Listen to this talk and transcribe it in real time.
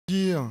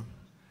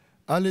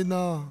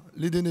Alena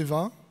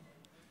Ledeneva,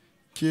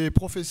 qui est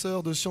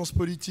professeure de sciences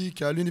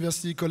politiques à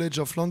l'University College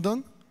of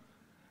London.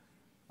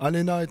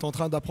 Alena est en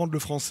train d'apprendre le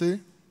français,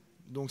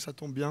 donc ça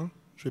tombe bien,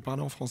 je vais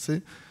parler en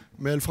français,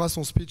 mais elle fera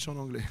son speech en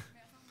anglais.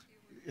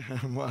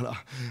 Voilà.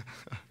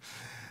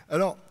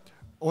 Alors,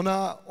 on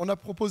a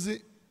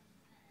proposé...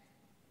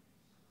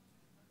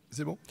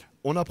 C'est bon?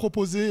 On a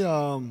proposé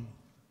à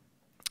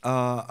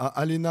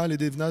Alena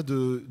Ledeneva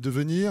de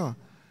venir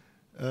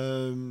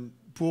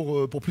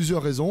pour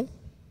plusieurs raisons.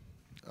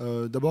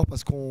 D'abord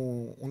parce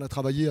qu'on a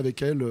travaillé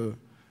avec elle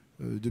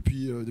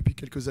depuis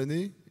quelques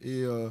années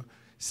et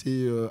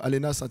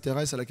Alena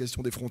s'intéresse à la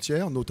question des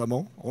frontières,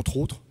 notamment, entre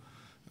autres,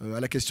 à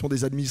la question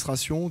des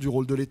administrations, du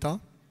rôle de l'État.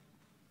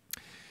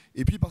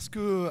 Et puis parce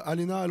que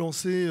Alena a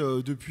lancé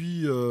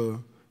depuis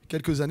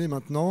quelques années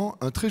maintenant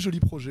un très joli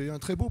projet, un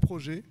très beau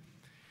projet,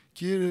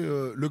 qui est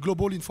le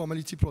Global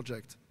Informality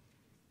Project.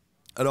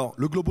 Alors,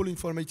 le Global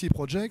Informality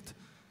Project,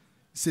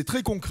 c'est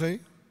très concret.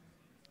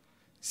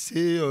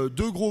 C'est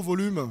 2 gros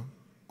volumes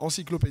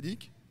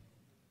encyclopédiques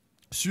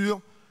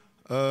sur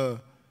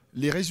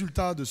les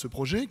résultats de ce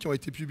projet qui ont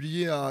été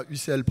publiés à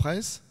UCL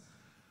Press.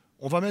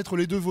 On va mettre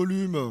les 2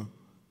 volumes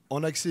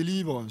en accès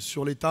libre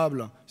sur les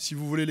tables si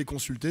vous voulez les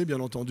consulter, bien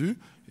entendu,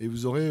 et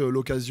vous aurez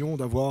l'occasion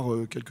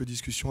d'avoir quelques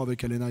discussions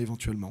avec Alena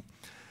éventuellement.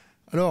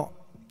 Alors,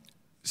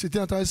 c'était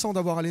intéressant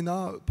d'avoir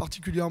Alena,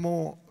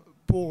 particulièrement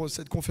pour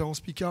cette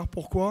conférence PICARD.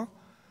 Pourquoi?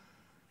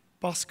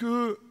 Parce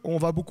qu'on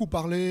va beaucoup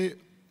parler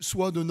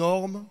soit de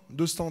normes,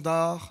 de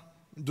standards,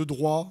 de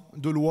droits,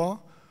 de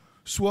lois,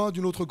 soit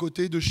d'une autre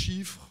côté de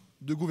chiffres,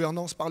 de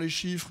gouvernance par les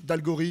chiffres,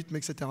 d'algorithmes,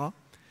 etc.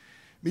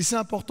 Mais c'est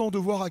important de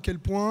voir à quel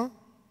point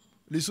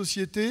les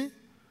sociétés,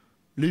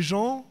 les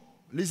gens,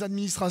 les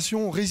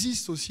administrations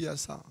résistent aussi à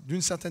ça,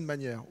 d'une certaine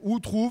manière, ou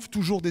trouvent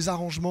toujours des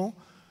arrangements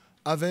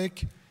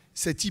avec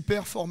cet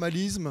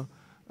hyper-formalisme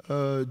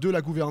de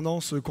la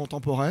gouvernance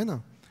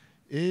contemporaine.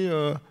 Et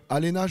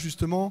Alena,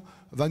 justement,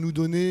 va nous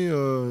donner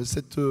un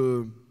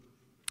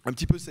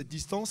petit peu cette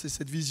distance et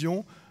cette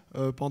vision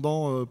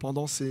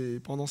pendant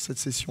cette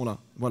session-là.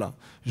 Voilà.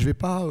 Je ne vais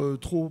pas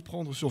trop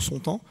prendre sur son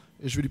temps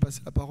et je vais lui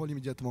passer la parole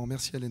immédiatement.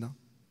 Merci, Alena.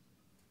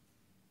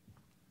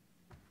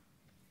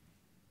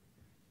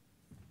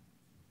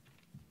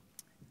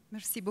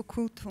 Merci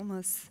beaucoup,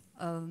 Thomas.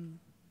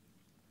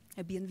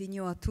 Et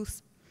bienvenue à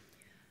tous.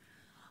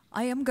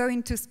 I am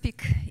going to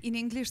speak in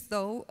English,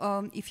 though,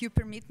 if you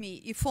permit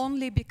me, if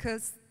only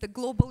because the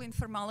Global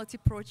Informality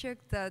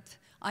Project that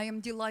I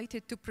am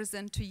delighted to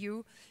present to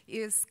you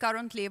is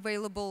currently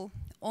available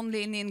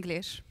only in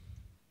English.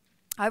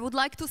 I would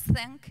like to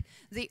thank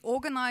the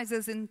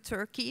organizers in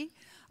Turkey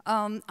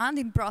and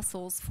in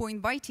Brussels for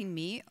inviting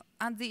me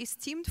and the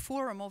esteemed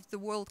forum of the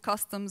World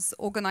Customs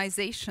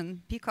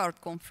Organization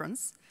PICARD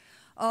conference,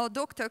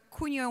 Dr.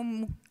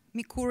 Kunio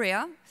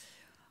Mikurea,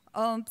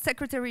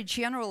 Secretary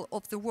General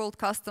of the World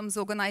Customs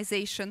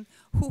Organization,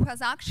 who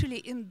has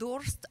actually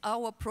endorsed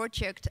our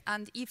project.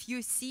 And if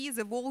you see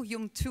the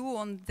volume 2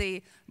 on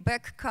the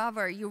back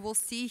cover, you will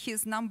see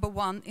his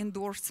 #1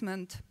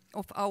 endorsement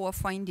of our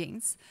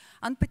findings.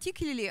 And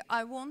particularly,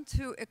 I want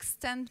to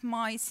extend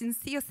my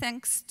sincere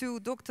thanks to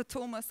Dr.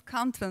 Thomas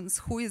Cantens,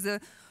 who is a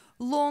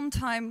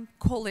long-time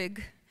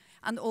colleague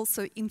and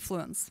also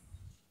influence.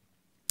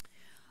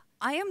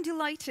 I am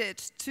delighted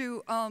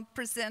to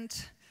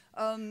present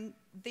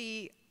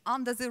the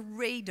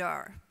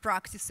under-the-radar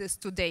practices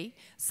today,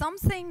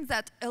 something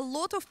that a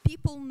lot of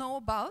people know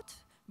about,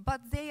 but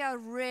they are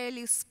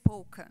rarely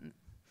spoken.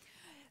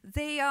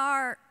 They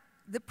are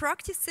the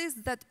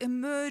practices that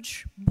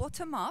emerge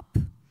bottom-up,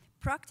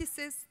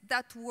 practices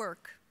that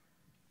work.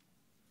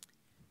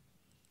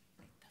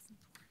 It doesn't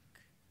work.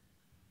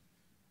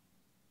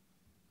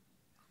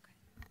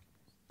 Okay.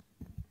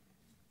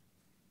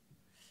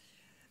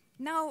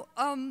 Now,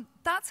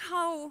 that's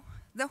how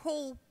the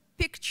whole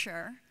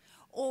picture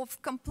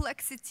of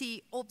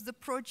complexity of the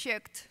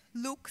project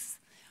looks,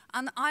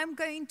 and I'm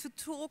going to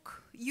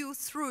talk you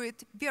through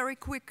it very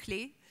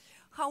quickly.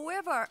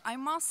 However, I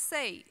must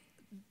say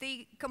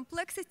the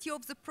complexity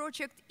of the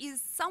project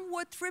is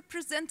somewhat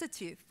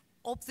representative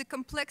of the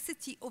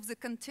complexity of the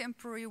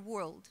contemporary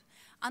world,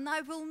 and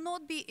I will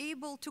not be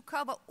able to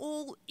cover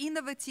all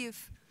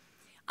innovative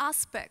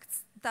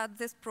aspects that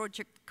this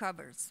project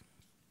covers.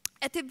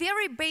 At a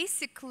very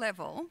basic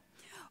level,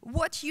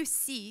 what you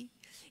see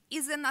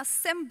is an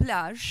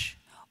assemblage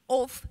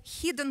of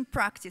hidden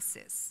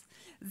practices.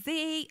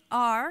 They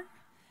are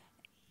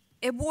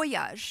a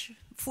voyage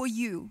for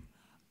you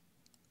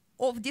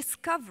of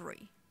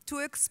discovery to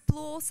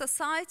explore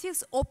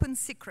society's open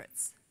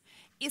secrets.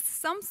 It's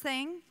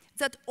something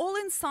that all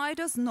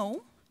insiders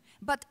know,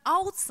 but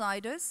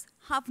outsiders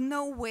have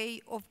no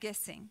way of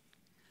guessing.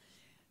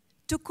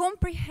 To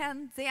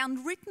comprehend the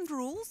unwritten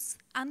rules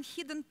and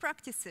hidden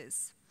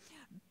practices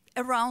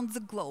around the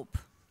globe.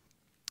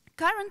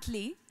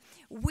 Currently,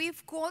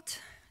 we've got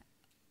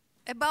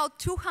about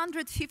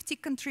 250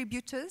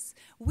 contributors.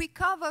 We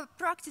cover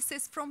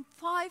practices from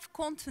 5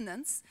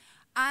 continents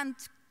and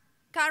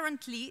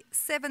currently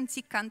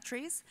 70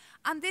 countries,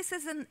 and this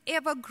is an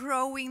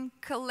ever-growing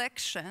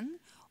collection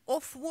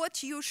of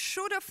what you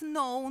should have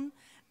known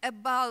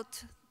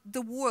about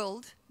the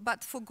world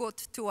but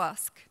forgot to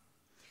ask.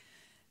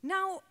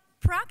 Now,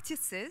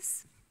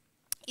 practices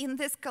in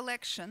this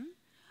collection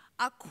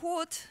are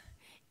caught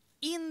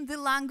in the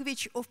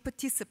language of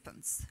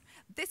participants.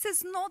 This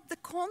is not the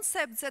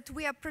concept that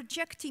we are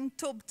projecting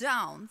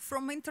top-down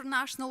from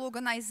international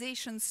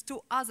organizations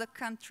to other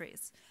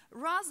countries.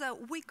 Rather,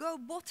 we go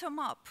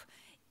bottom-up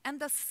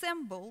and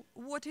assemble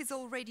what is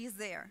already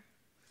there.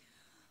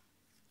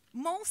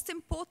 Most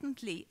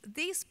importantly,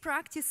 these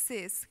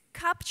practices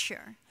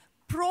capture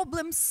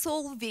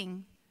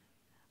problem-solving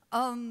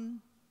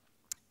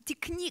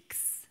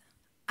techniques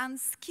and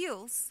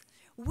skills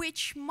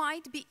which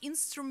might be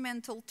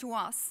instrumental to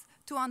us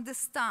to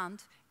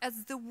understand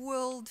as the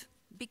world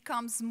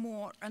becomes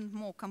more and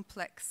more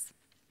complex.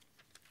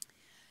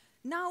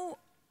 Now,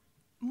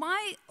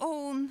 my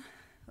own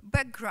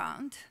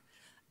background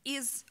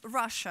is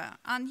Russia,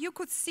 and you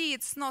could see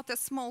it's not a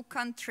small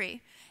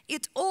country.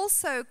 It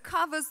also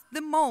covers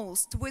the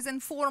most with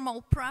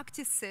informal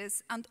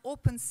practices and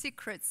open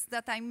secrets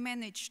that I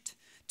managed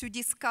to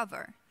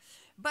discover.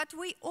 But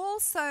we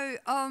also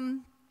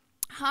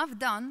have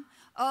done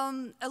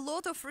a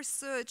lot of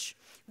research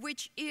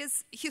which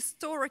is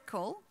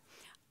historical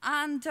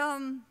and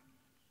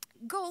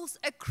goes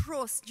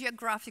across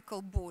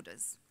geographical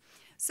borders.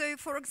 So,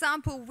 for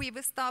example, we've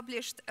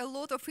established a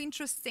lot of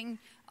interesting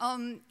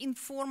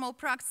informal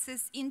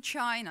practices in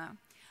China.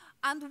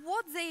 And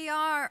what they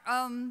are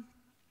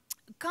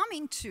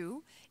coming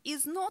to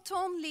is not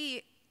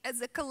only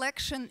as a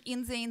collection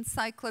in the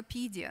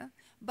encyclopedia,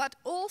 but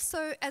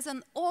also as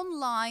an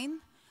online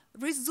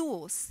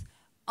resource,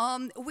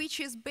 which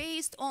is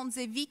based on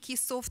the wiki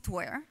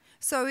software.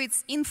 So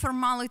it's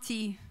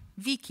Informality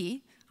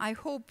Wiki. I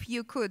hope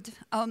you could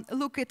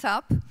look it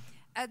up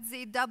at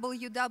the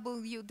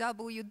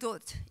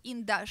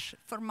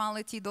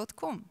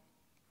www.in-formality.com.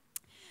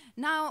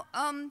 Now,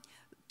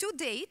 to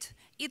date,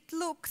 it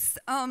looks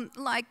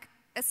like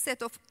a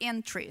set of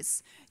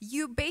entries.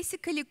 You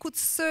basically could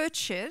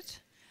search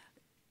it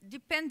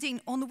depending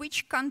on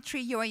which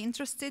country you are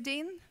interested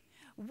in,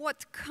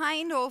 what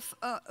kind of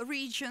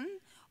region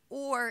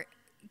or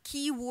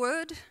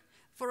keyword.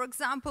 For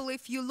example,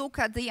 if you look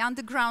at the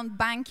underground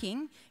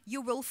banking,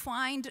 you will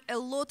find a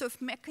lot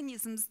of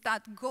mechanisms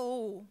that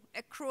go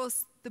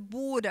across the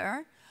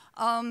border.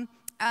 And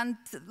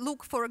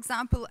look, for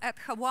example, at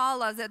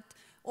Hawala that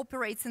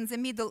operates in the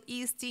Middle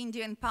East,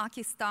 India, and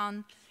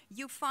Pakistan.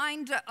 You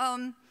find,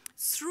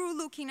 through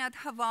looking at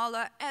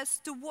Hawala, as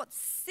to what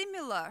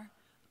similar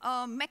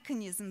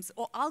mechanisms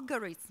or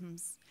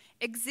algorithms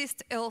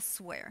exist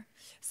elsewhere.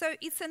 So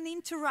it's an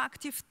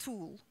interactive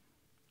tool.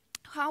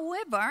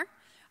 However,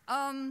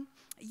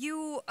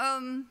 you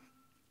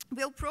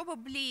will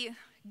probably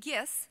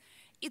guess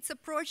it's a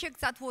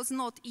project that was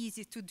not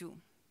easy to do,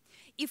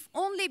 if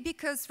only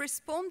because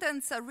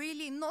respondents are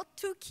really not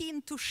too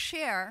keen to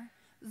share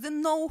the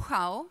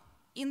know-how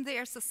in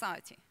their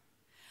society.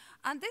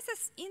 And this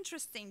is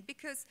interesting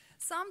because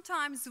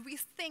sometimes we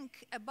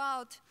think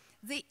about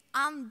the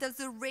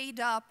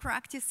under-the-radar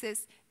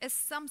practices as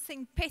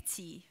something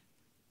petty,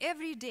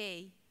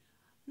 everyday,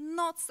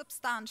 not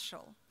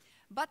substantial.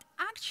 But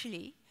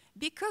actually,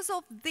 because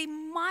of the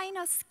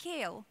minor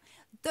scale,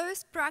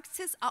 those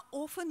practices are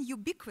often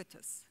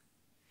ubiquitous.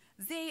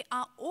 They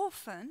are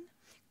often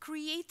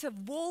create a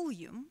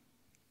volume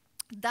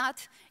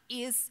that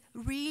is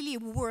really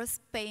worth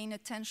paying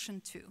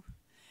attention to.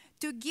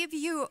 To give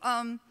you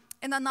an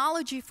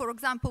analogy, for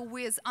example,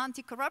 with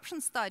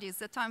anti-corruption studies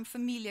that I'm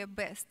familiar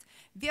best,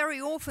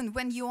 very often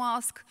when you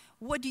ask,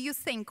 what do you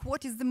think,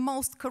 what is the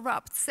most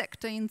corrupt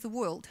sector in the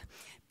world?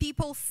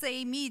 People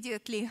say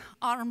immediately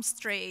arms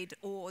trade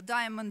or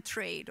diamond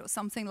trade or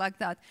something like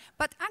that.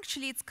 But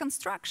actually it's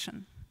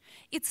construction.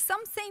 It's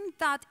something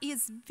that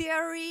is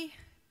very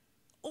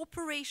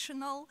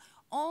operational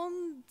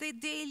on the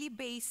daily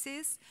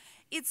basis.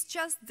 It's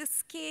just the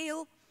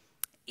scale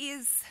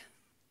is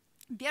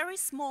very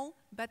small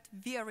but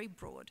very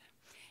broad.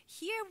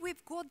 Here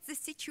we've got the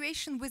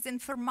situation with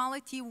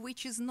informality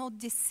which is not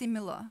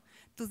dissimilar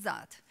to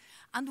that.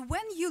 And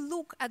when you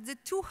look at the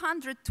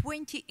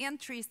 220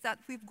 entries that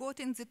we've got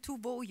in the two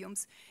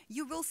volumes,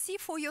 you will see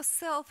for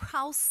yourself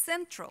how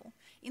central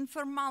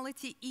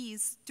informality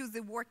is to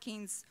the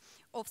workings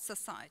of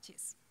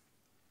societies.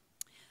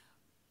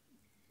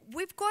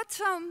 We've got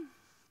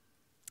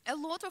a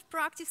lot of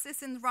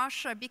practices in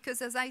Russia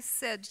because, as I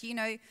said, you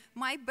know,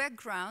 my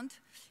background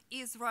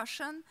is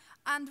Russian,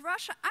 and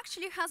Russia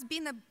actually has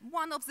been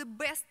one of the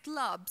best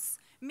labs.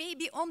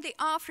 Maybe only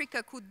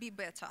Africa could be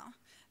better.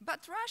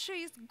 But Russia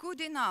is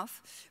good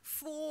enough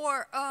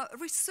for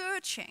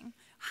researching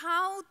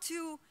how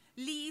to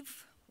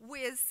live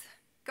with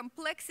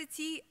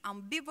complexity,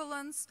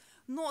 ambivalence,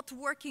 not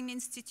working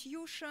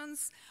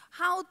institutions,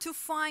 how to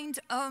find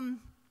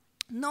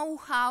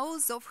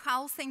know-hows of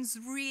how things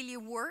really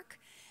work.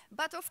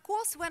 But of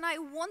course, when I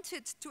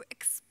wanted to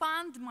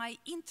expand my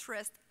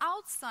interest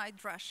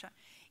outside Russia,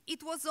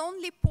 it was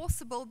only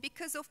possible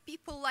because of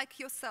people like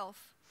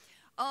yourself,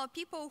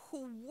 people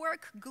who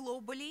work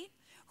globally,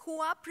 who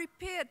are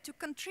prepared to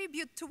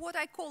contribute to what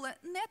I call a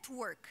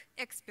network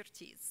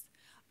expertise.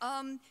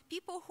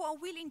 People who are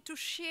willing to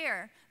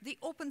share the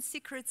open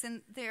secrets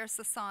in their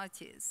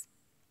societies.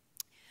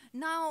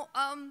 Now,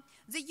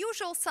 the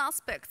usual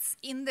suspects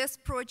in this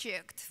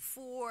project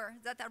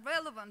that are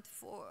relevant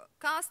for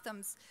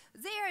customs,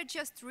 they are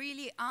just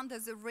really under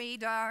the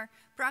radar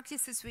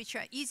practices which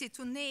are easy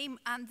to name,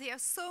 and they are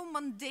so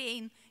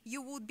mundane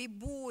you would be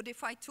bored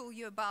if I told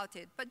you about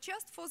it. But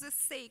just for the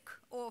sake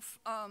of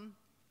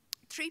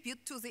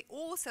tribute to the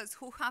authors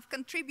who have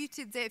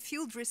contributed their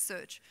field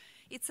research,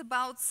 it's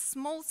about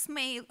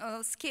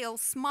small-scale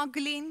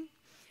smuggling.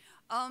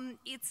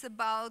 It's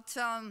about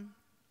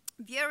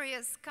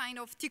various kind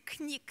of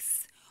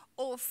techniques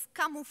of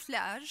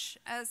camouflage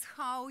as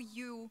how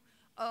you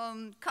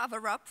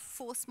cover up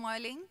for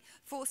smuggling.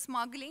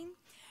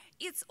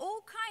 It's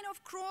all kind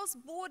of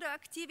cross-border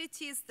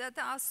activities that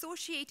are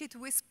associated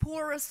with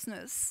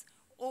porousness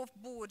of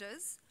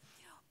borders,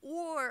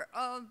 or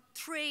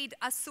trade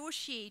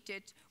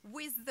associated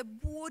with the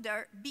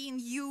border being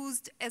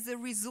used as a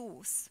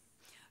resource.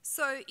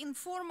 So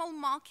informal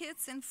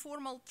markets,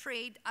 informal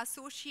trade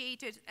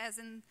associated, as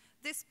in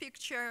this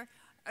picture,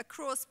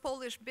 across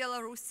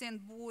Polish-Belarusian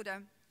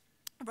border,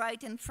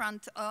 right in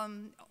front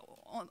on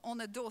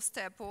a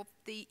doorstep of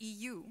the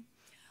EU.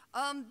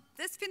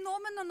 This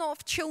phenomenon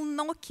of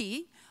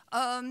Челноки,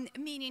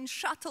 meaning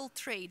shuttle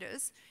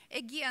traders,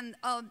 again,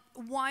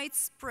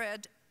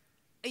 widespread,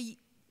 a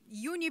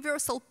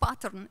universal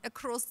pattern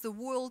across the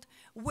world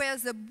where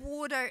the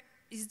border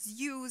is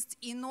used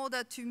in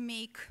order to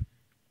make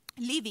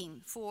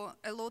living for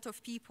a lot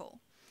of people.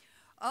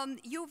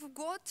 You've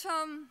got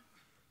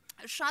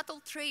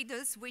shuttle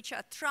traders which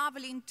are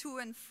traveling to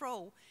and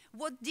fro.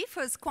 What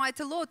differs quite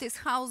a lot is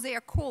how they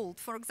are called.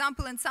 For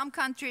example, in some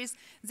countries,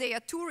 they are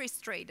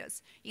tourist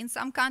traders. In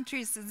some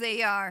countries,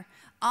 they are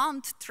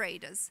armed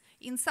traders.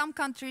 In some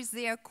countries,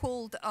 they are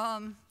called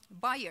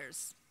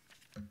buyers.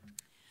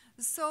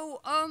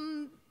 So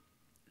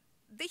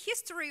the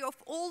history of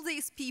all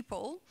these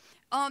people,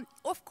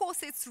 of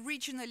course, it's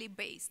regionally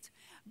based.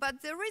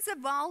 But there is a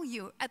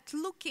value at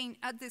looking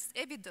at this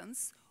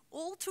evidence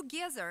all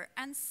together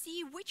and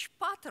see which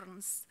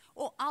patterns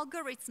or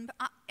algorithms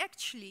are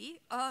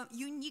actually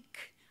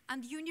unique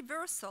and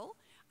universal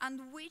and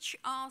which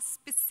are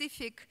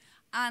specific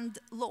and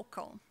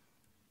local.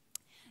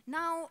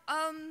 Now,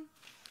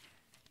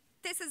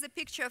 this is a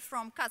picture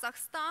from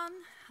Kazakhstan,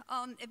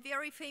 a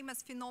very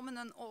famous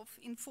phenomenon of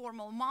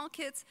informal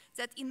markets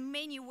that in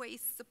many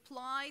ways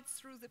supplied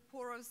through the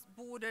porous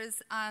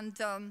borders and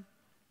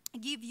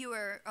give you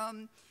a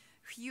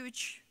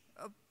huge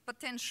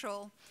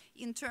potential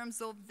in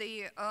terms of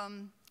the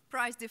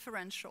price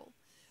differential.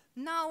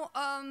 Now,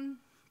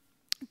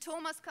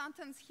 Thomas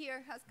Cantens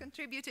here has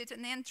contributed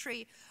an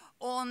entry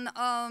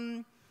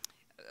on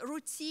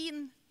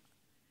routine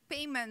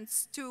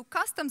payments to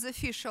customs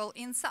official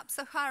in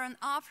sub-Saharan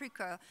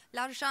Africa,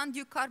 l'argent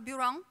du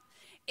carburant.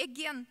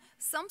 Again,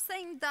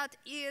 something that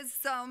is,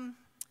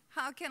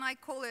 how can I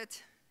call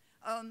it,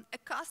 a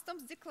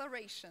customs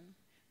declaration,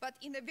 but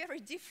in a very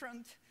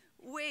different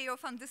way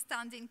of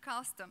understanding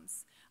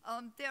customs.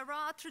 There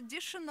are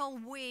traditional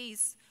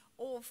ways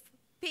of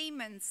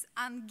payments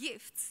and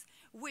gifts,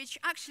 which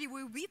actually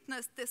we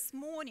witnessed this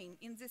morning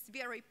in this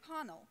very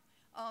panel.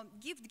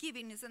 Gift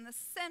giving is an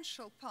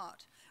essential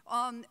part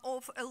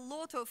of a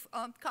lot of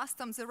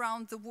customs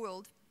around the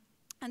world.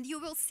 And you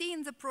will see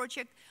in the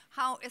project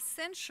how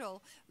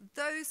essential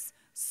those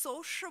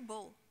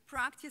sociable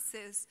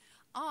practices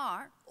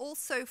are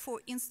also for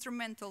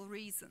instrumental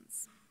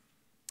reasons.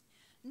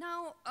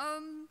 Now,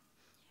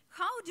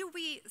 how do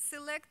we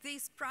select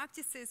these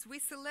practices? We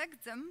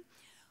select them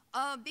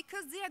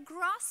because they are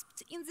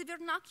grasped in the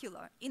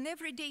vernacular, in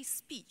everyday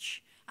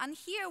speech. And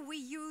here we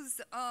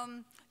use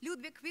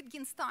Ludwig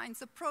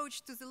Wittgenstein's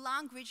approach to the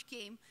language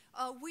game,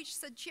 which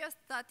suggests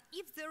that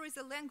if there is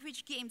a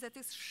language game that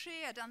is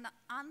shared and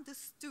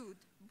understood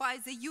by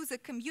the user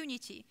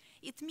community,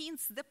 it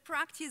means the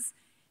practice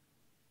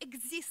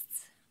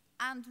exists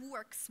and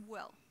works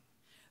well.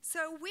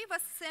 So we've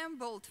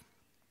assembled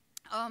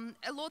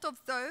a lot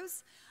of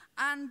those,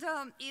 and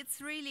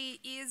it's really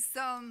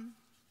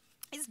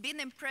it's been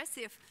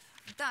impressive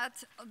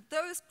that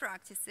those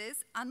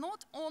practices are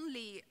not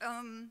only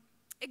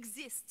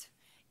exist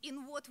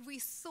in what we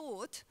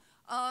thought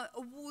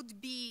would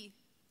be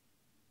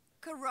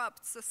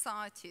corrupt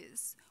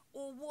societies,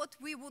 or what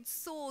we would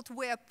thought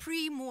were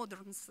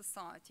pre-modern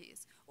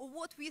societies, or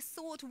what we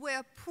thought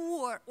were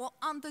poor or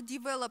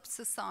underdeveloped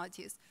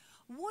societies.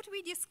 What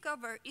we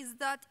discover is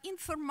that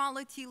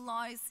informality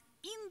lies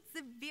in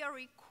the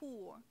very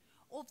core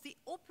of the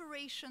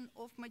operation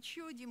of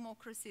mature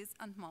democracies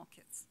and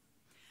markets.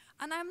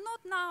 And I'm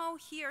not now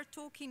here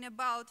talking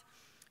about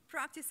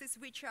practices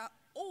which are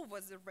over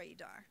the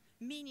radar,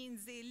 meaning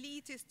the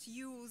elitist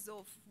use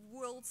of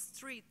Wall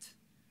Street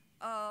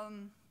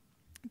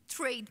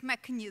trade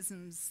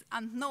mechanisms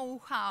and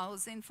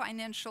know-hows in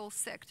financial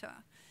sector.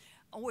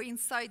 or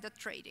insider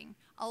trading,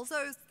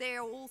 although they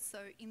are also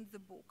in the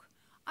book.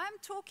 I'm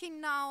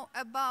talking now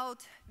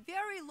about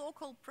very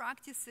local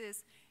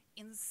practices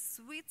in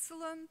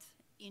Switzerland,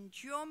 in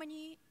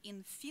Germany,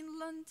 in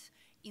Finland,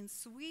 in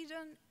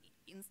Sweden,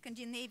 in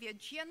Scandinavia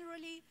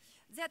generally,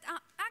 that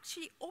are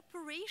actually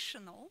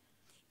operational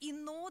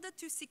in order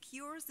to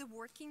secure the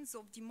workings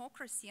of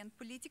democracy and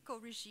political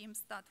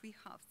regimes that we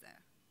have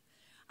there.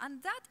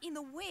 And that, in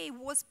a way,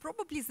 was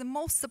probably the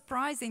most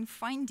surprising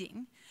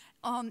finding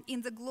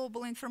in the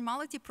Global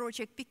Informality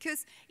Project,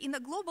 because in a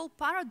global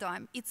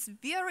paradigm, it's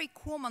very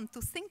common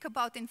to think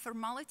about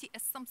informality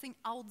as something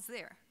out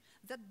there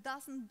that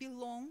doesn't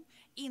belong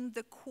in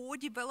the core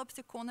developed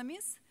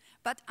economies,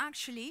 but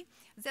actually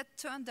that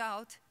turned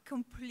out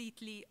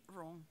completely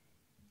wrong.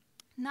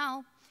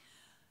 Now,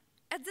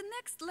 at the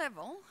next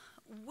level,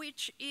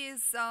 which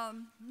is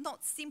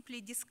not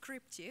simply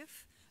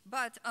descriptive,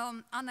 but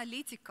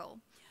analytical,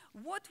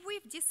 what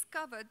we've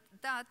discovered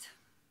that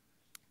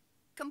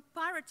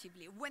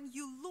comparatively, when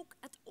you look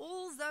at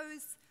all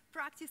those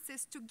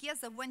practices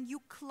together, when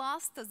you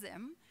cluster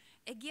them,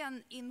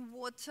 again, in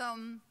what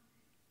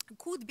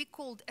could be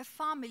called a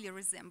family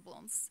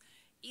resemblance,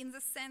 in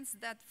the sense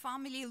that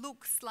family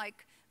looks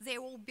like they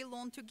all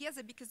belong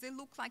together because they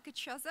look like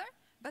each other,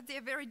 but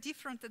they're very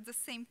different at the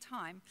same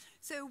time.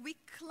 So we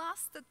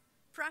clustered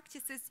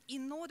practices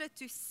in order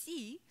to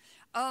see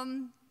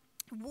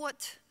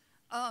what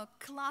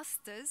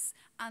clusters,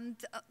 and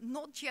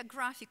not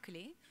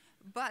geographically,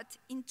 but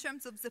in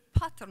terms of the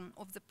pattern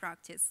of the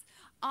practice,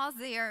 are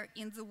there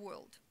in the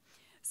world.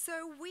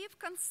 So we've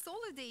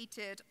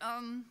consolidated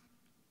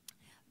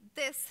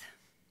this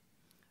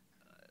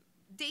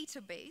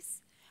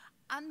database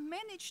and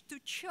managed to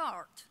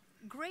chart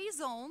gray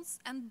zones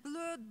and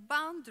blurred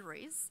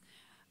boundaries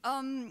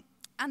and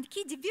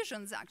key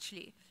divisions,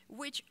 actually,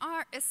 which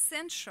are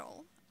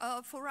essential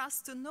for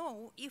us to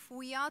know if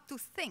we are to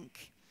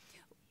think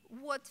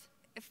what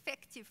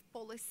effective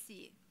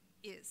policy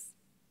is.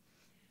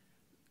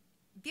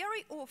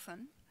 Very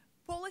often,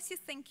 policy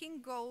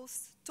thinking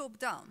goes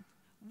top-down.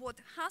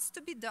 What has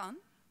to be done,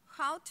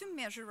 how to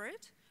measure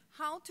it,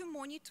 how to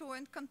monitor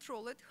and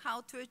control it, how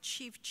to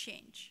achieve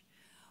change.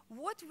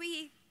 What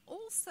we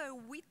also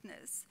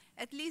witness,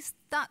 at least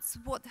that's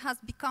what has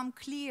become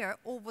clear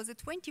over the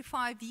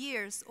 25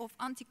 years of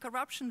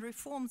anti-corruption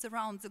reforms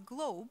around the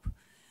globe,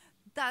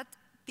 that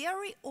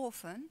very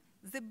often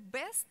the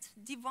best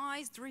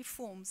devised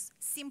reforms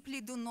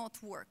simply do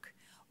not work.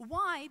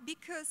 Why?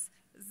 Because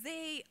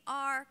they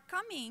are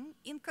coming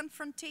in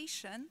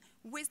confrontation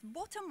with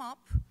bottom-up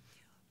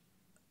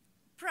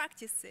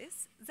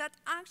practices that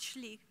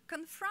actually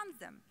confront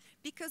them,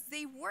 because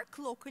they work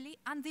locally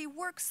and they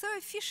work so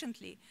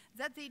efficiently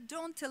that they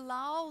don't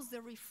allow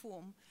the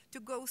reform to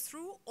go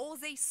through, or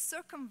they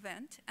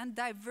circumvent and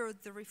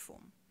divert the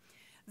reform.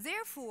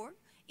 Therefore,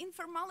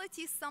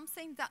 informality is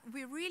something that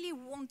we really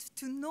want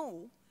to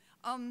know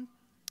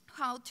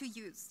how to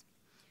use.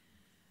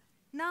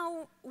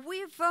 Now,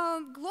 with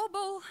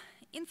Global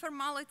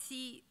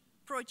Informality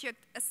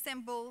Project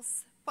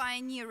assembles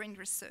pioneering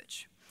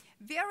research.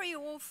 Very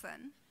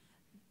often,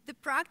 the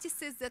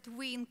practices that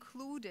we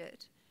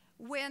included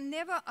were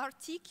never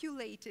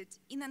articulated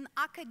in an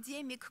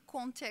academic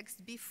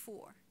context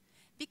before,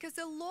 because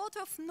a lot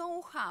of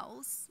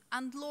know-hows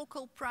and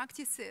local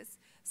practices,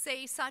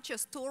 say such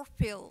as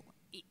torpil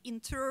in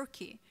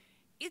Turkey,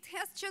 it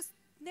has just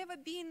never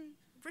been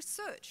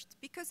researched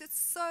because it's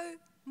so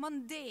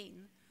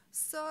mundane,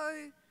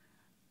 so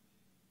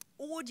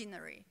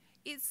ordinary.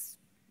 It's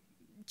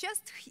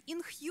just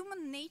in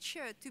human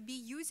nature to be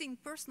using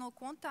personal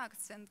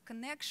contacts and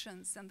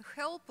connections and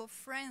help of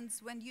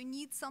friends when you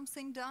need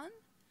something done.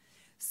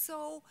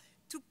 So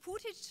to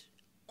put it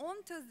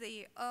onto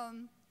the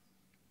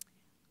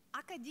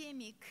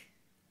academic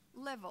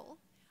level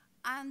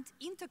and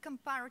into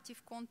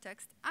comparative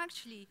context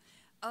actually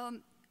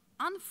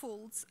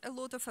unfolds a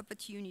lot of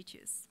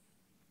opportunities.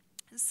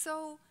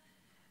 So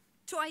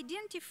to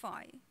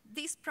identify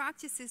these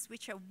practices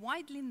which are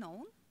widely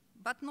known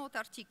but not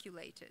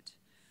articulated,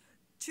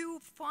 to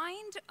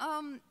find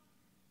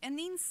an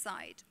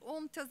insight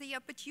onto the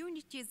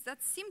opportunities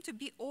that seem to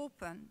be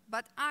open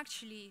but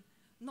actually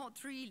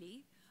not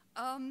really,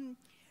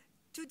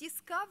 to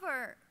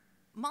discover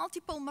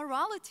multiple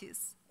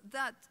moralities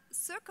that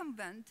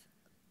circumvent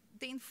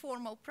the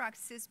informal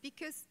practices,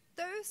 because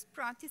those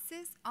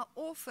practices are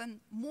often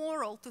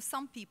moral to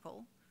some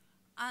people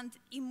and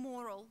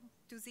immoral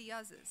to the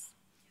others.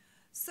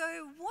 So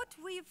what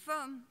we've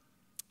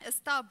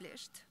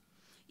established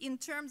in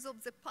terms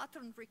of the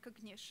pattern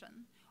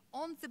recognition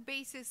on the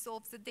basis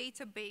of the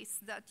database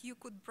that you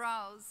could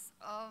browse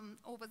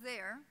over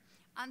there,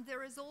 and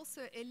there is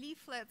also a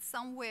leaflet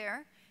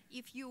somewhere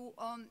if you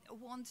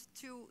want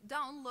to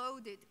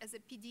download it as a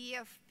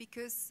PDF,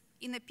 because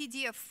in a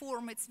PDF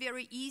form it's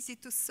very easy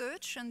to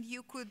search and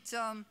you could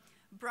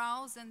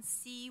browse and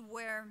see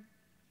where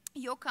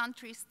your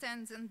country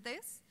stands in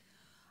this.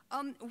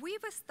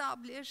 We've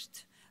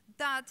established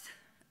that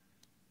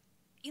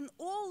in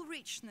all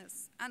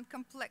richness and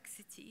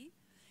complexity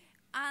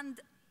and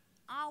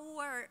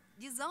our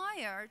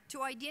desire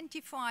to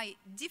identify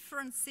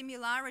different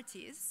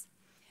similarities,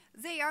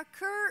 they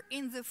occur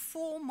in the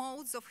 4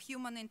 modes of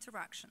human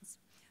interactions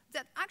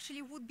that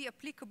actually would be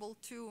applicable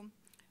to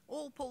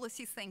all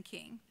policy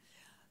thinking.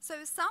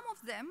 So some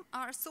of them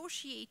are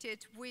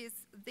associated with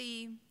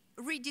the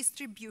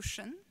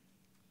redistribution,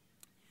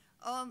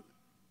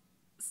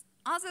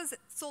 others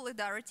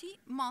solidarity,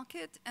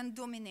 market, and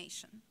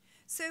domination.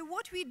 So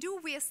what we do,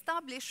 we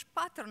establish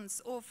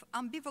patterns of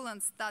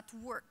ambivalence that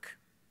work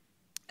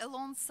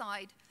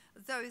alongside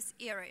those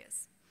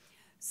areas.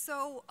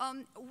 So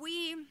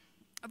we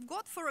have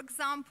got, for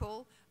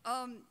example,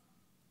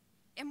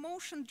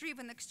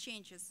 emotion-driven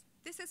exchanges.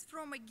 This is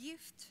from a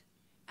gift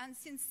and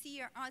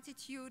sincere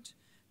attitude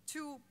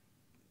to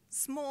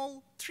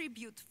small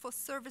tribute for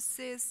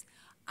services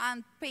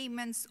and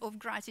payments of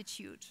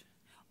gratitude,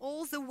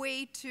 all the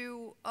way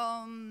to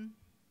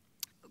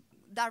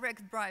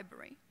direct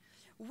bribery.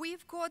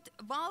 We've got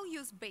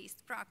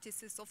values-based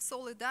practices of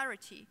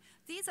solidarity.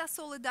 These are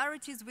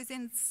solidarities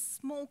within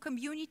small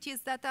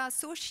communities that are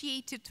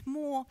associated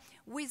more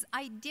with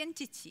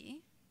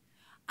identity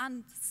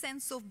and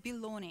sense of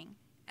belonging.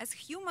 As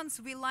humans,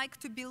 we like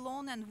to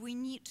belong, and we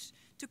need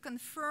to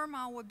confirm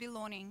our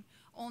belonging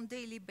on a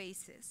daily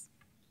basis.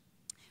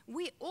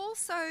 We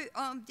also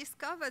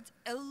discovered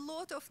a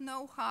lot of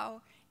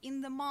know-how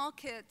in the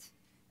market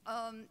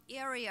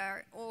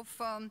area of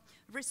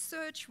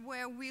research,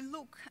 where we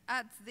look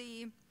at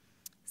the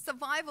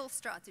survival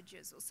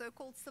strategies, or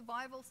so-called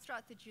survival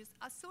strategies,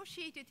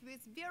 associated with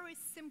very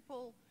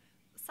simple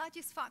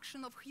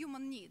satisfaction of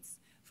human needs,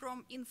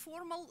 from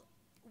informal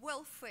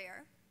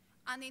welfare,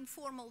 and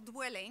informal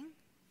dwelling,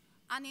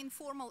 and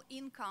informal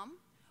income,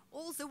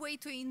 all the way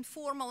to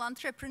informal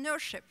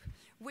entrepreneurship,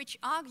 which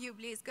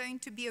arguably is going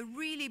to be a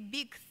really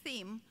big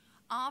theme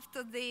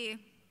after the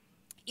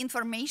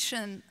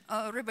information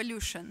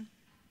revolution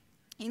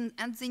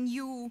and the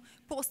new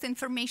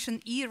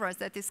post-information era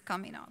that is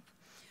coming up.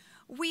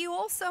 We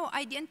also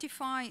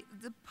identify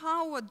the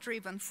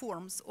power-driven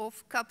forms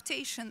of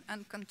cooptation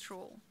and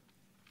control.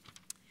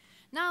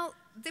 Now,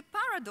 the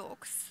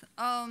paradox,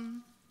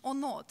 or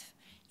not,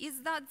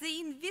 is that the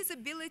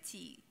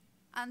invisibility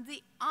and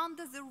the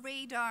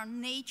under-the-radar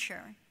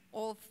nature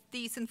of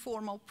these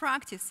informal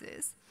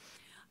practices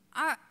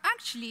are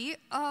actually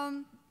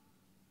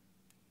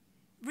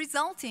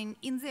resulting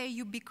in their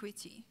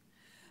ubiquity.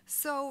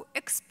 So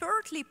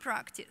expertly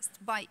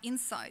practiced by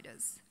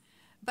insiders,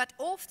 but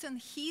often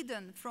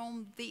hidden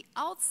from the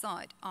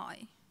outside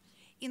eye,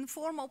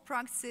 informal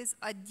practices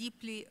are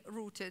deeply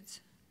rooted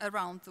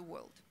around the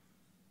world.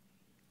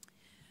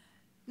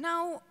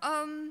 Now,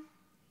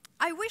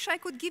 I wish I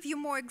could give you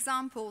more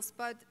examples,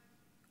 but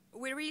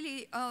we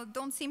really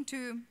don't seem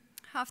to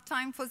have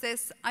time for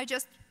this. I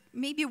just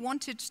maybe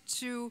wanted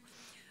to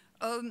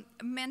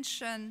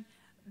mention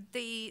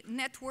the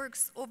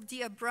networks of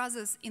Dear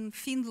Brothers in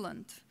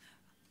Finland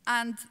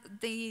and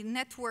the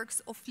networks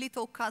of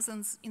Little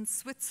Cousins in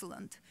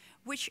Switzerland,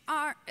 which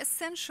are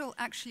essential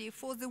actually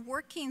for the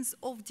workings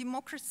of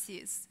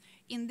democracies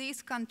in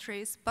these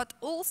countries, but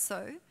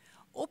also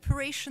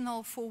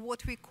operational for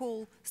what we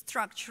call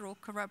structural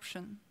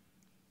corruption.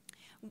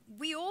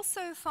 We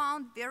also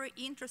found very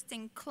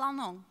interesting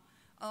Klanon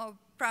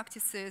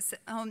practices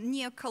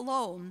near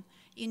Cologne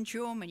in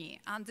Germany,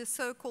 and the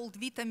so-called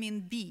vitamin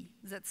B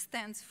that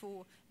stands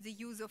for the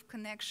use of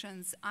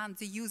connections and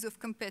the use of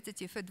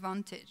competitive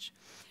advantage.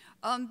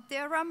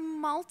 There are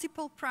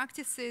multiple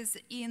practices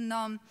in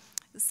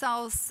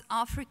South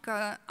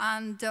Africa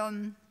and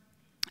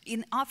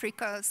in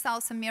Africa,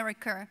 South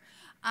America,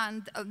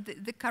 and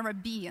the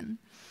Caribbean.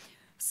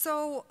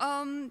 So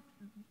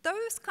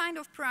those kind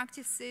of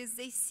practices,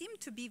 they seem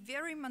to be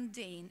very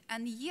mundane,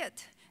 and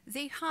yet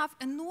they have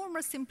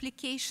enormous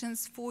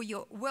implications for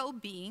your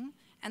well-being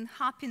and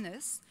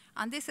happiness,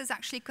 and this is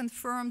actually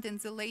confirmed in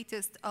the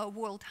latest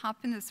World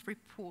Happiness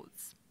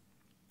Reports.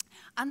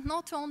 And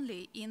not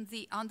only in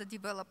the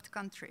underdeveloped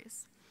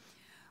countries.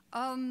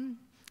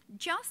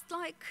 Just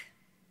like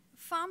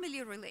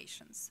family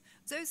relations,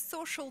 those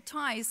social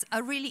ties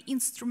are really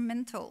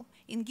instrumental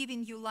in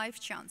giving you life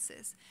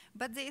chances.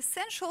 But the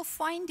essential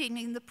finding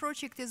in the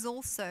project is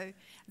also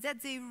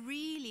that they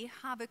really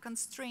have a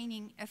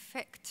constraining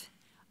effect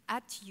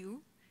at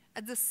you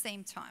at the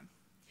same time.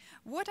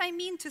 What I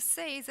mean to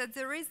say is that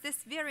there is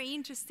this very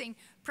interesting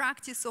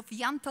practice of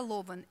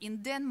janteloven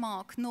in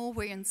Denmark,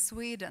 Norway, and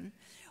Sweden,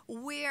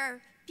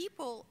 where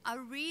people are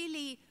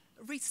really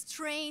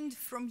restrained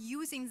from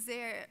using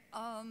their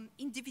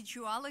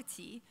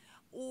individuality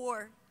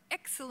or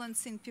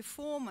excellence in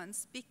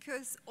performance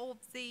because of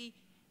the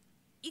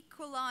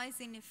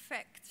equalizing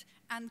effect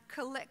and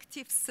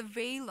collective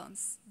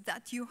surveillance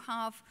that you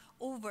have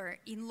over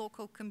in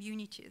local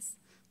communities.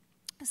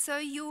 So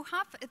you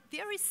have a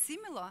very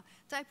similar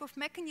type of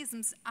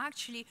mechanisms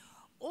actually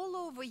all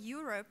over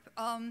Europe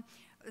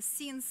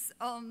since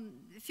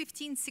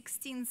 15th,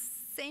 16th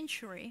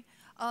century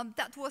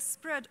that was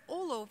spread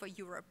all over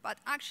Europe, but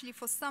actually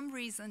for some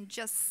reason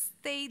just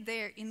stayed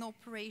there in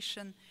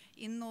operation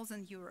in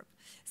Northern Europe.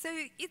 So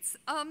it's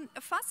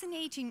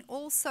fascinating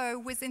also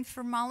with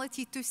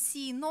informality to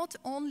see not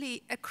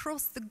only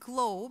across the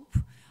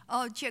globe,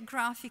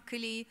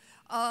 geographically,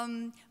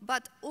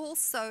 but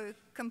also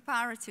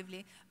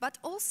comparatively, but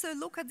also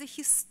look at the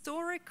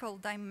historical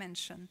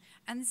dimension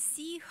and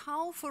see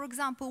how, for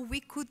example, we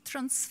could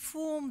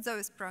transform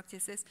those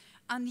practices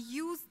and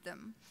use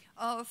them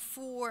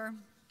for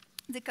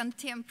the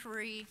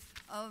contemporary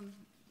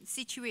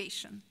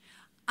situation.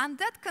 And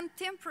that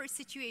contemporary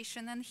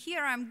situation, and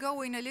here I'm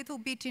going a little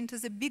bit into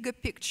the bigger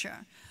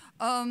picture,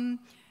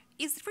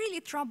 is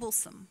really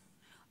troublesome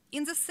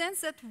in the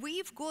sense that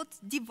we've got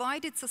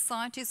divided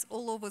societies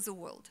all over the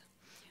world.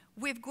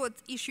 We've got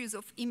issues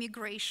of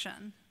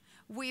immigration.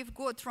 We've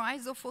got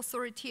rise of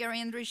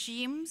authoritarian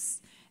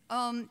regimes,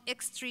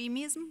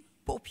 extremism,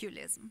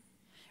 populism,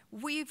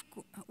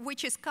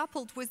 which is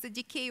coupled with the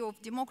decay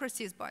of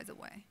democracies, by the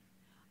way.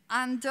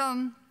 And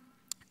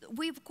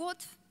we've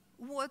got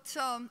what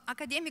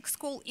academics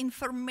call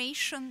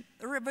information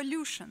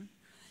revolution,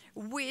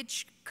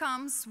 which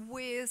comes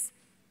with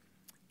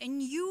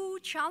new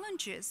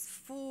challenges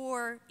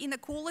for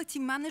inequality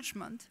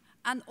management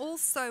and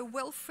also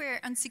welfare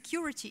and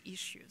security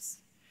issues.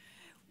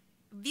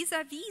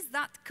 Vis-à-vis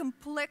that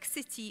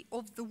complexity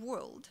of the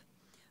world,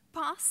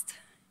 past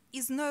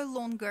is no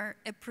longer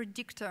a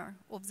predictor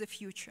of the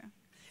future.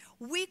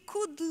 We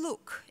could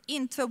look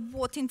into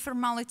what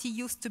informality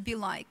used to be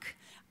like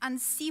and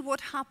see what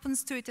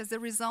happens to it as a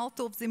result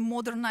of the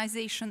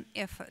modernization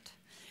effort.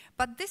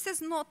 But this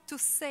is not to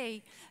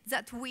say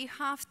that we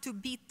have to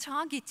be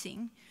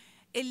targeting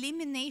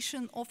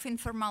elimination of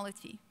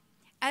informality,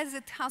 as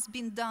it has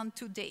been done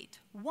to date.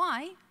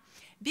 Why?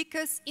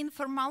 Because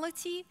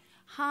informality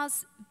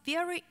has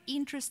very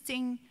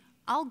interesting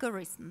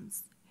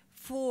algorithms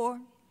for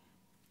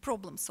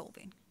problem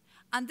solving.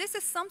 And this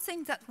is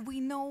something that we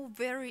know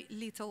very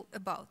little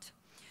about.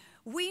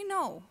 We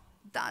know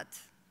that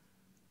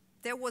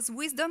there was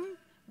wisdom,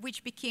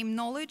 which became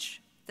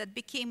knowledge, that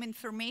became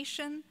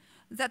information,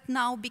 that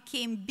now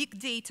became big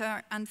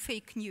data and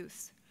fake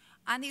news.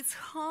 And it's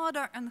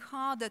harder and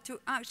harder to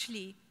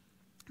actually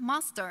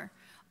master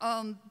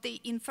the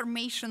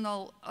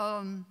informational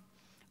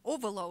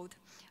overload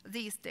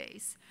these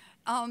days.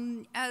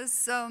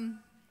 As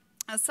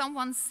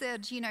someone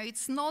said, you know,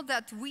 it's not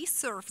that we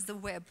surf the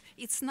web,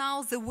 it's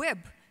now the web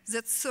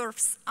that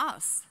surfs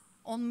us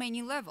on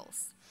many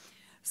levels.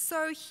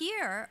 So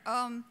here,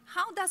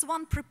 how does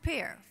one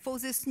prepare for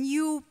this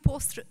new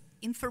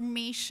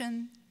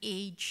post-information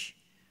age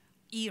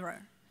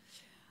era?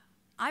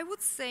 I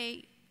would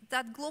say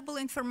that Global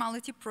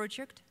Informality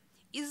Project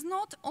is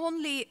not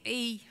only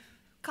a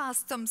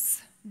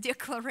customs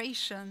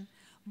declaration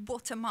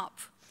bottom-up,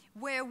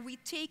 where we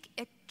take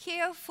a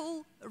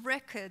careful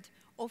record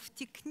of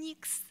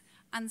techniques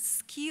and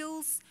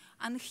skills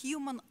and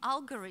human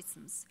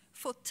algorithms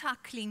for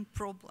tackling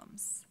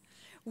problems.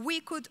 We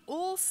could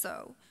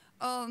also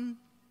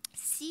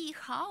see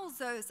how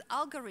those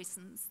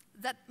algorithms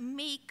that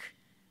make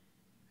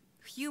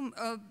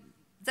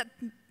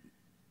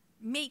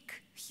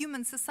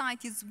human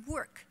societies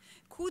work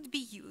could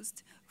be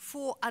used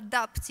for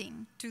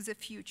adapting to the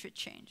future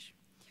change.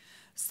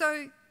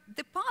 So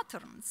the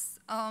patterns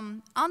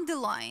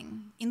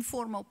underlying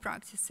informal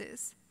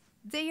practices,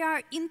 they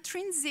are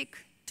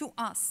intrinsic to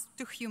us,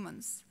 to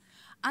humans.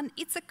 And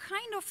it's a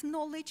kind of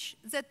knowledge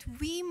that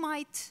we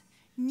might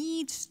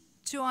need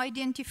to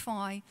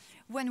identify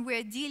when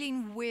we're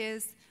dealing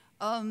with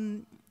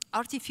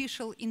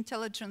artificial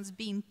intelligence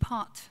being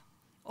part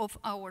of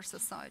our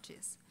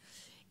societies.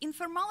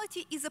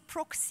 Informality is a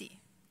proxy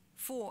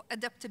for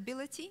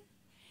adaptability.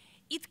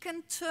 It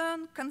can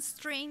turn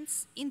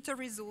constraints into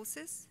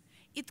resources.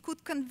 It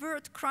could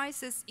convert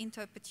crises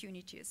into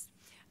opportunities.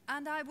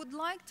 And I would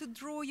like to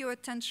draw your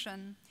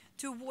attention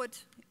to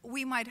what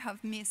we might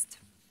have missed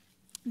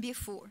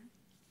before.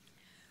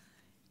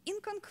 In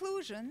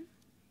conclusion,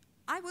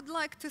 I would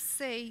like to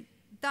say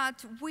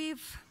that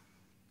we've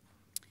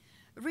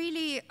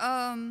really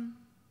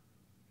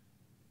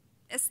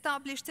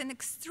established an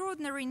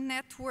extraordinary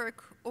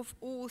network of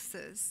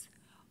authors,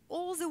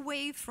 all the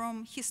way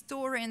from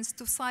historians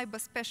to cyber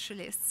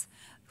specialists,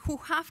 who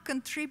have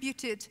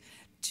contributed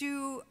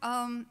to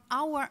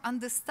our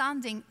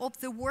understanding of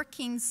the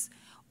workings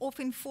of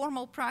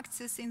informal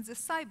practice in the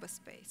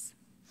cyberspace,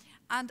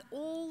 and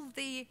all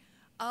the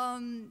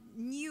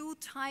new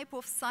type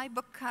of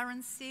cyber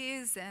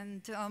currencies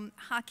and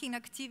hacking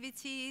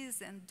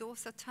activities and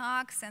DOS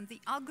attacks and the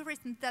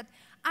algorithms that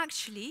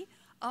actually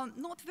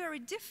not very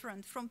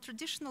different from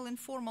traditional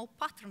informal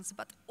patterns,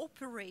 but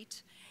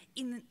operate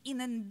in an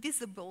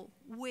invisible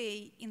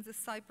way in the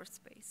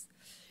cyberspace.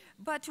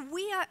 But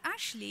we are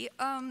actually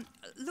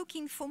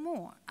looking for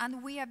more,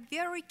 and we are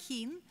very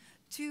keen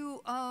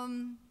to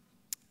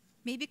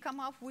maybe come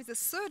up with a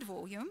third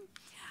volume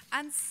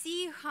and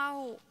see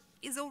how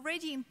is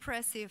already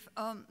impressive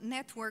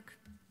network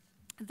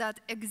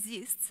that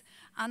exists.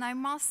 And I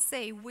must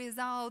say,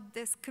 without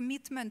this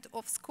commitment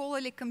of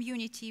scholarly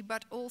community,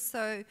 but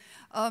also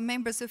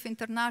members of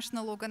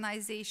international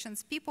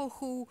organizations, people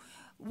who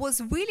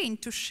was willing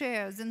to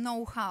share the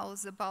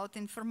know-hows about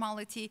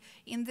informality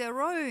in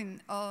their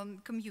own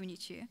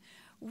community,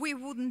 we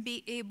wouldn't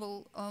be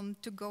able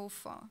to go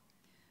far.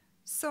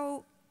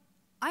 So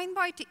I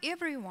invite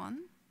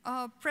everyone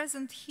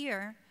present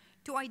here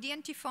to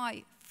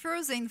identify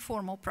further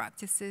informal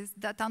practices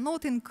that are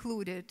not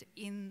included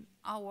in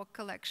our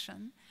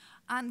collection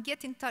and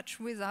get in touch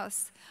with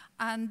us.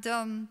 And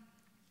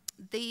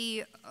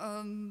they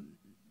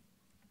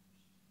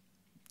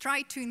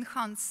try to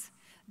enhance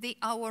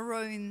our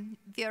own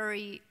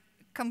very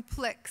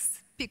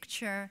complex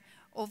picture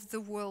of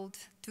the world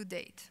to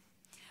date.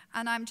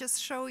 And I'm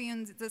just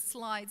showing the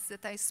slides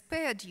that I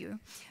spared you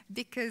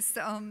because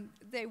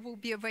they will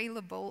be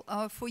available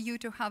for you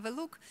to have a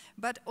look.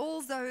 But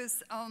all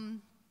those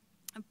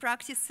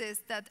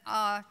practices that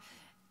are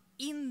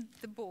in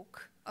the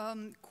book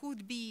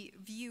could be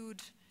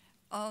viewed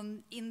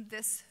in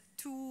this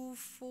 2,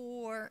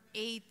 4,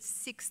 8,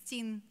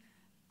 16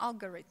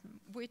 algorithm,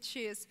 which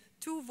is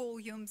 2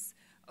 volumes,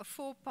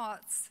 4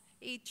 parts,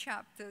 8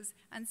 chapters,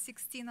 and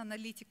 16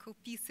 analytical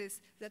pieces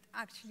that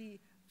actually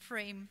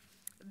frame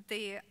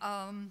the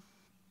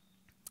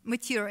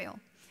material.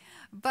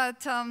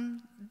 But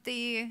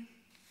the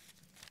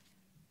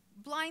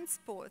blind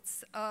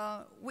spots,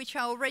 which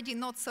are already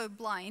not so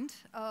blind,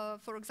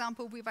 for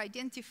example, we've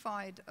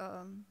identified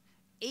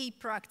a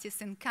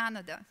practice in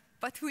Canada,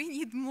 but we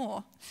need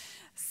more.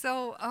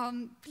 So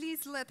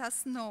please let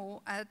us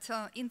know at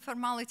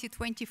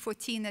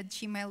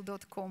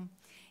informality2014@gmail.com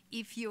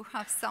if you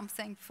have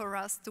something for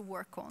us to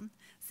work on.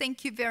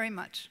 Thank you very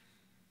much.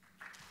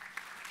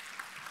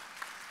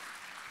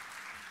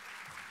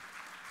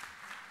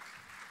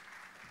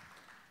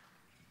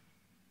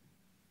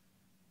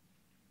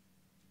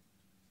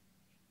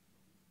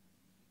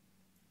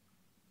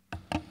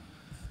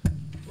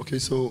 Okay,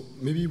 so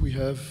maybe we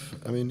have,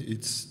 I mean,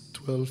 it's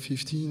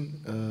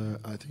 12:15.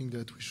 I think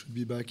that we should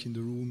be back in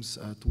the rooms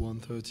at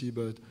 1:30,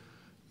 but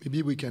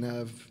maybe we can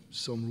have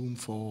some room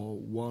for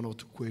 1 or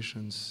 2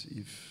 questions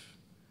if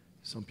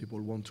some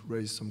people want to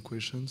raise some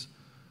questions.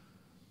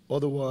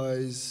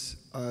 Otherwise,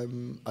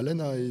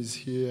 Alena is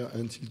here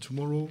until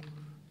tomorrow,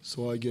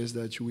 so I guess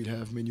that you will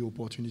have many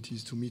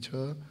opportunities to meet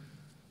her.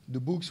 The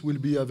books will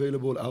be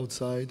available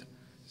outside,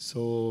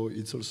 so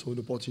it's also an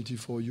opportunity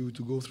for you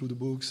to go through the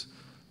books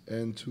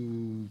and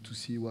to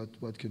see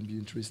what can be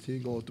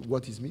interesting or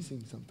what is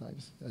missing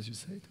sometimes, as you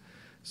said.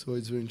 So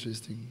it's very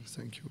interesting.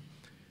 Thank you.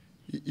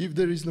 If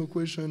there is no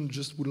question,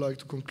 just would like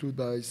to conclude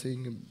by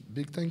saying a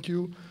big thank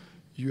you.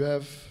 You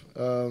have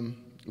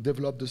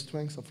developed the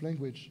strengths of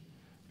language,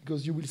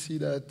 because you will see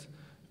that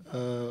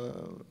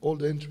all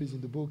the entries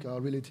in the book are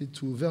related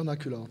to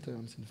vernacular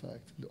terms, in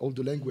fact. All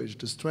the language,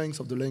 the strengths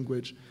of the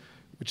language,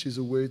 which is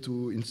a way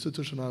to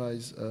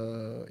institutionalize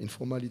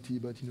informality,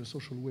 but in a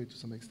social way to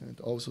some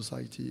extent. Our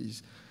society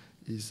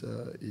is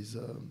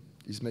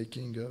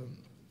making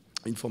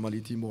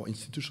informality more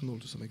institutional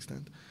to some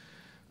extent.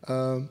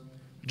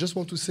 Just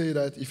want to say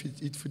that if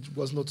it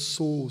was not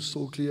so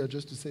clear,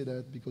 just to say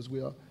that because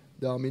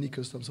there are many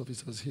customs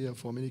officers here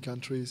for many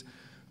countries.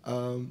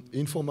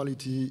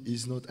 Informality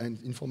is not, and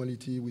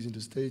informality within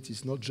the state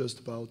is not just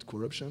about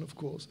corruption, of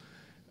course.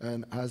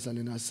 And as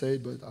Alena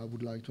said, but I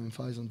would like to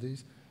emphasize on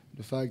this,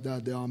 the fact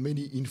that there are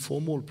many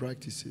informal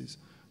practices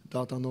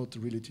that are not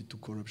related to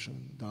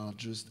corruption, that are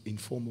just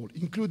informal,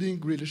 including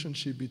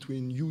relationship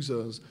between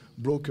users,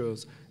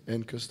 brokers,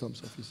 and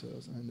customs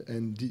officers.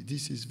 And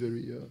this is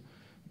very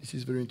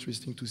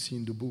interesting to see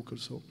in the book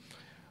also.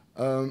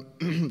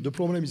 The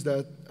problem is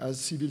that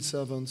as civil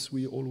servants,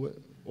 we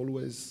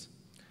always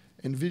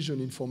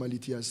envision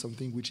informality as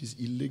something which is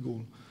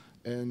illegal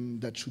and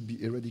that should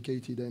be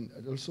eradicated. And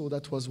also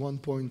that was one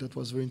point that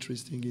was very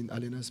interesting in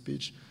Alena's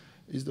speech,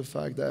 is the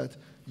fact that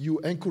you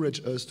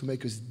encourage us to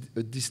make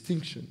a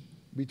distinction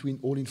between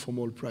all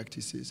informal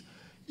practices.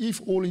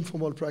 If all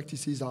informal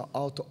practices are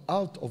out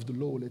of the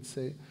law, let's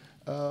say,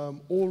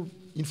 all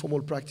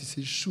informal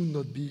practices should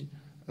not be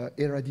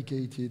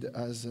eradicated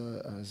as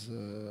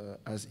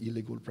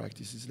illegal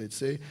practices, let's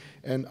say.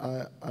 And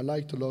I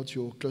liked a lot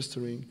your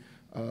clustering,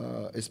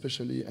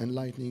 especially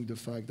enlightening the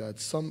fact that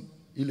some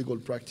illegal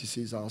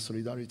practices are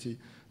solidarity,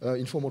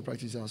 informal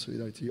practices are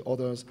solidarity,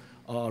 others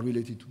are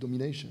related to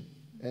domination.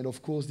 And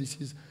of course, this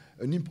is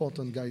an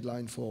important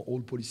guideline for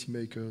all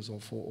policymakers or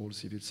for all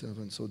civil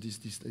servants. So this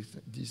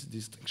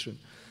distinction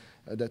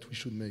that we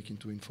should make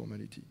into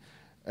informality.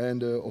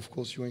 And of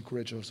course, you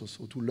encourage us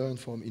also to learn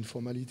from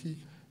informality.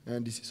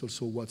 And this is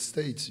also what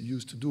states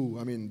used to do.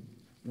 I mean,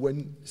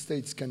 when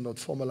states cannot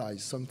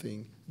formalize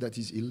something that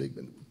is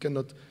illegal,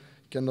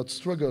 cannot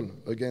struggle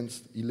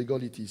against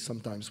illegality,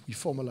 sometimes we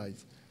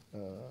formalize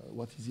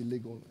what is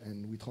illegal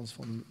and we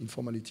transform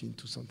informality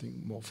into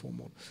something more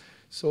formal.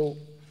 So,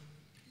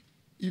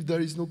 if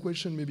there is no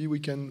question, maybe we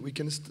can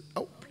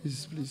oh,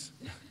 please.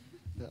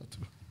 Yeah,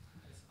 too.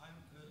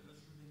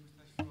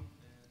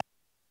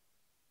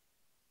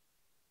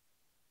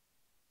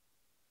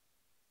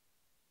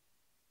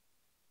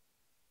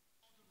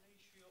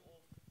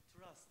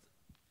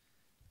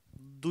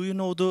 do you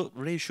know the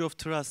ratio of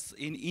trust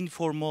in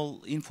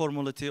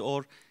informality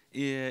or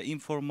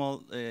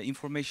informal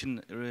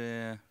information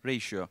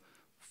ratio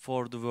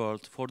for the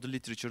world, for the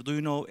literature? Do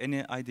you know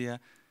any idea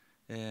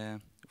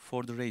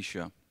for the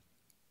ratio?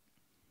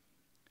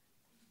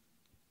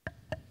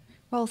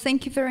 Well,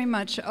 thank you very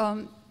much.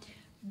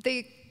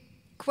 The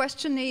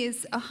question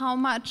is how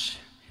much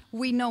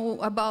we know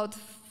about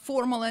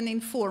formal and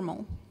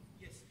informal.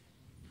 Yes.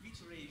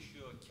 Which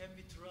ratio? Can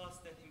we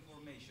trust that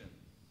information?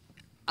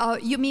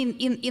 You mean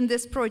in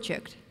this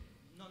project?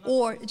 No,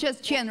 or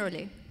just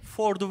generally?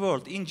 For the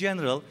world, in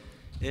general,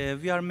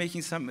 we are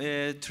making some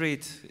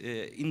trade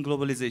in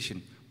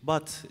globalization,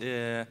 but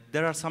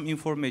there are some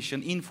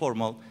information,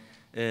 informal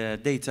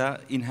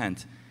data in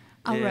hand.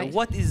 Right.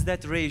 What is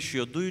that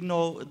ratio? Do you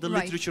know the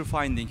literature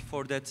finding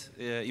for that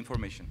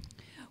information?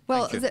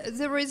 Well,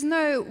 there is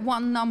no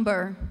one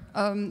number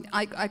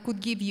I could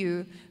give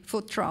you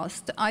for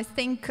trust. I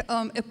think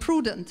a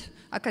prudent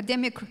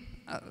academic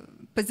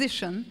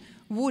position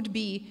would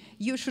be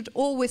you should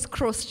always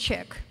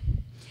cross-check.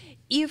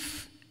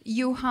 If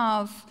you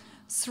have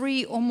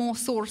 3 or more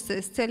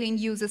sources telling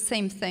you the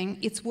same thing,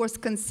 it's worth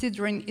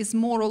considering is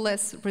more or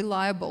less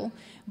reliable.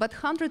 But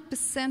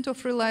 100%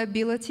 of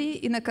reliability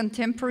in a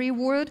contemporary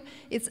world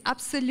is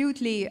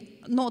absolutely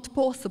not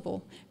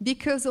possible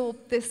because of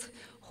this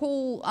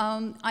whole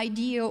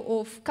idea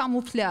of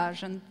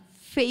camouflage and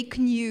fake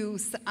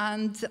news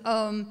and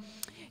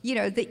you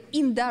know, the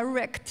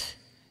indirect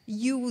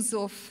use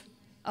of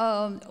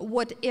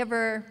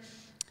whatever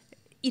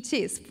it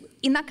is.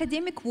 In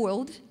academic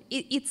world,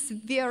 it's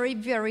very,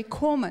 very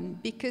common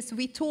because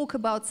we talk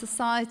about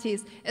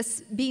societies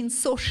as being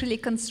socially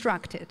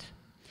constructed.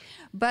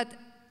 But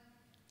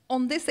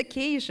on this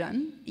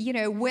occasion, you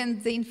know,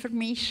 when the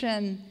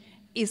information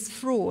is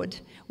fraud,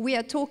 we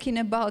are talking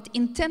about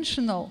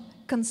intentional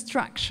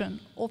construction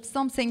of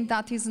something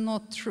that is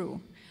not true.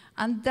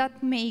 And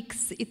that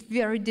makes it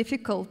very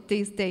difficult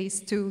these days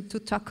to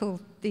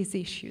tackle these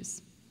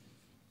issues.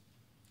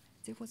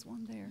 There was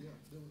one there.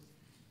 Yeah,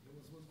 there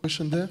was one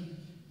question there.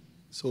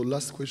 So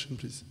last question,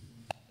 please.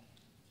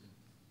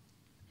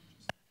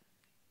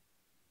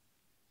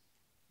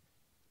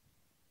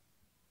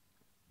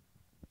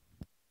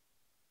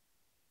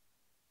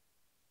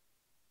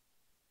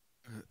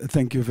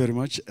 Thank you very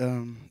much.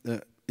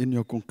 In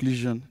your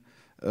conclusion,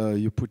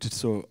 you put it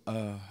so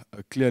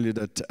clearly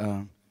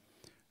that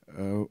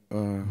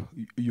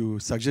you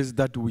suggest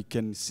that we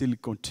can still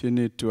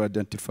continue to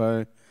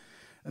identify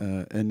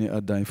any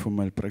other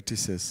informal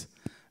practices.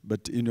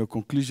 But in your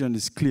conclusion,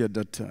 it's clear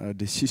that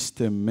the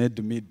system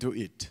made me do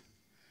it.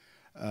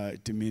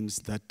 It means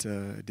that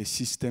the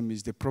system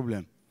is the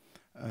problem.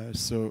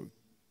 So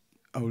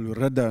I will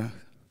rather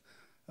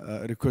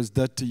request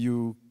that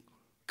you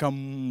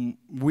come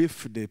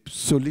with the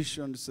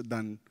solutions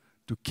than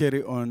to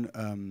carry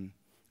on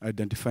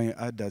identifying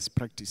others'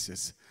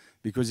 practices,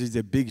 because it's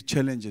the big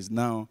challenges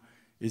now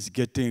is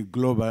getting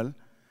global,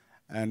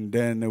 and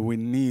then we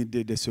need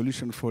the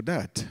solution for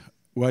that.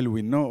 While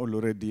we know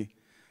already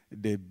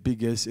the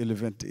biggest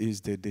element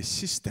is the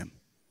system.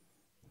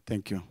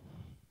 Thank you.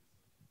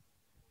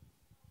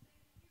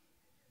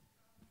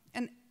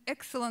 An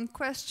excellent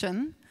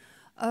question.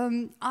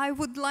 I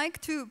would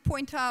like to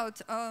point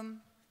out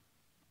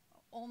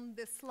on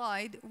the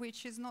slide,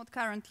 which is not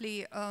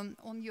currently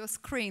on your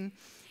screen,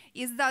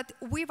 is that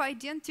we've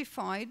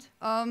identified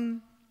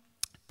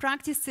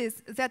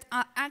practices that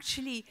are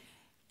actually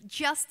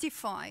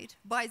justified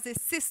by the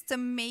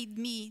system made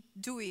me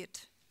do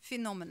it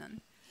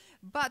phenomenon.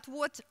 But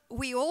what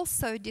we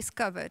also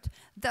discovered,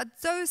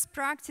 that those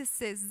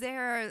practices,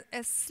 they're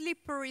a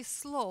slippery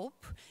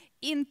slope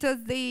into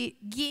the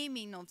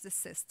gaming of the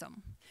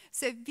system.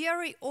 So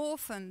very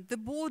often the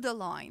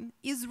borderline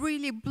is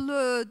really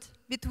blurred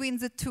between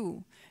the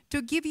two.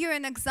 To give you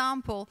an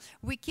example,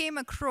 we came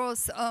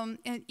across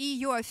an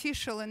EU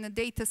official in a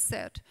data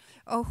set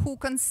who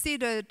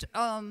considered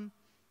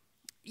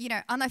you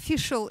know,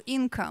 unofficial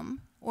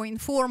income or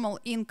informal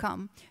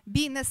income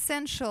being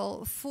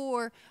essential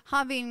for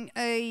having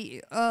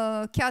a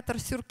 4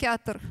 sur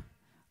 4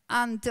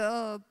 and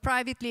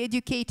privately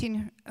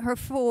educating her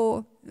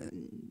 4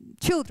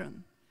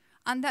 children.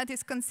 And that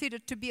is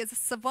considered to be as a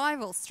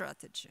survival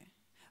strategy,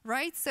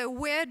 right? So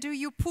where do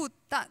you put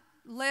that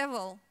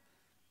level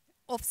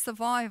of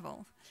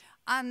survival?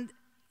 And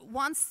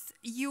once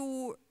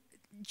you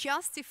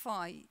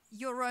justify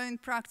your own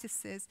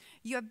practices,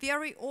 you are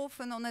very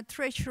often on a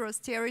treacherous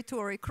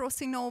territory,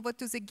 crossing over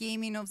to the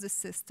gaming of the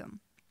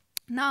system.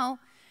 Now,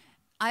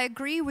 I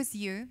agree with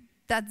you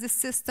that the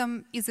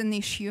system is an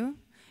issue,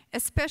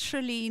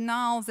 especially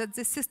now that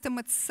the system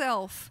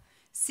itself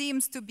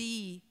seems to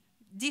be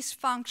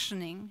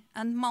dysfunctioning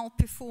and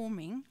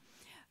malperforming.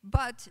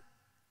 But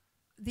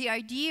the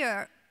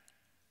idea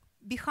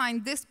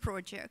behind this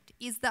project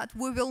is that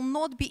we will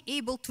not be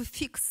able to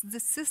fix the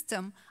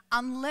system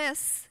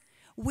unless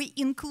we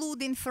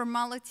include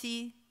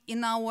informality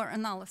in our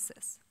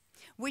analysis.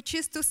 Which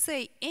is to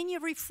say, any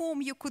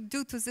reform you could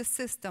do to the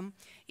system,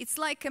 it's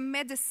like a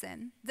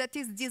medicine that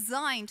is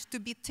designed to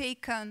be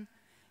taken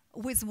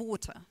with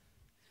water.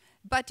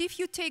 But if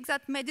you take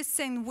that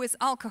medicine with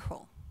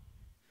alcohol,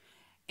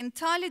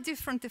 entirely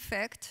different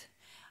effect.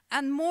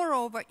 And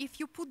moreover, if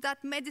you put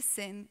that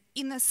medicine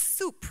in a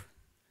soup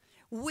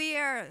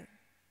where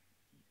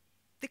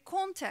the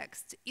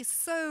context is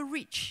so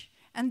rich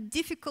and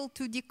difficult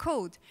to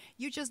decode,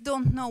 you just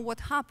don't know what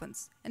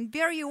happens. And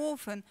very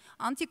often,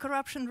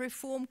 anti-corruption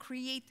reform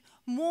create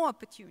more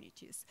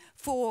opportunities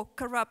for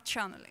corrupt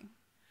channeling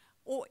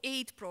or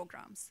aid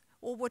programs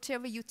or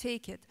whatever you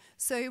take it.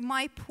 So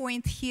my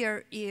point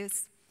here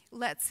is,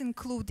 let's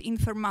include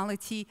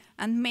informality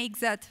and make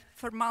that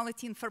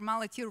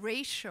formality-informality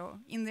ratio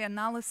in the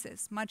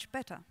analysis much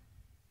better.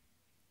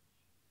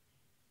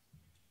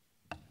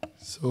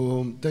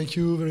 So thank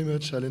you very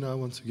much, Alena,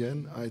 once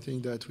again. I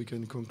think that we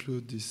can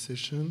conclude this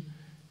session.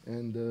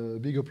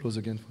 And big applause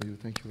again for you.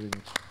 Thank you very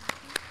much.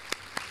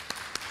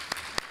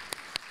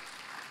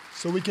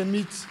 So we can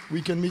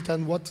meet at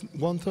what,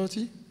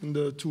 1:30 in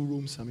the 2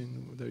 rooms. I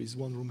mean, there is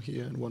 1 room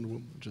here and 1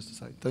 room just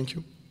aside. Thank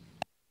you.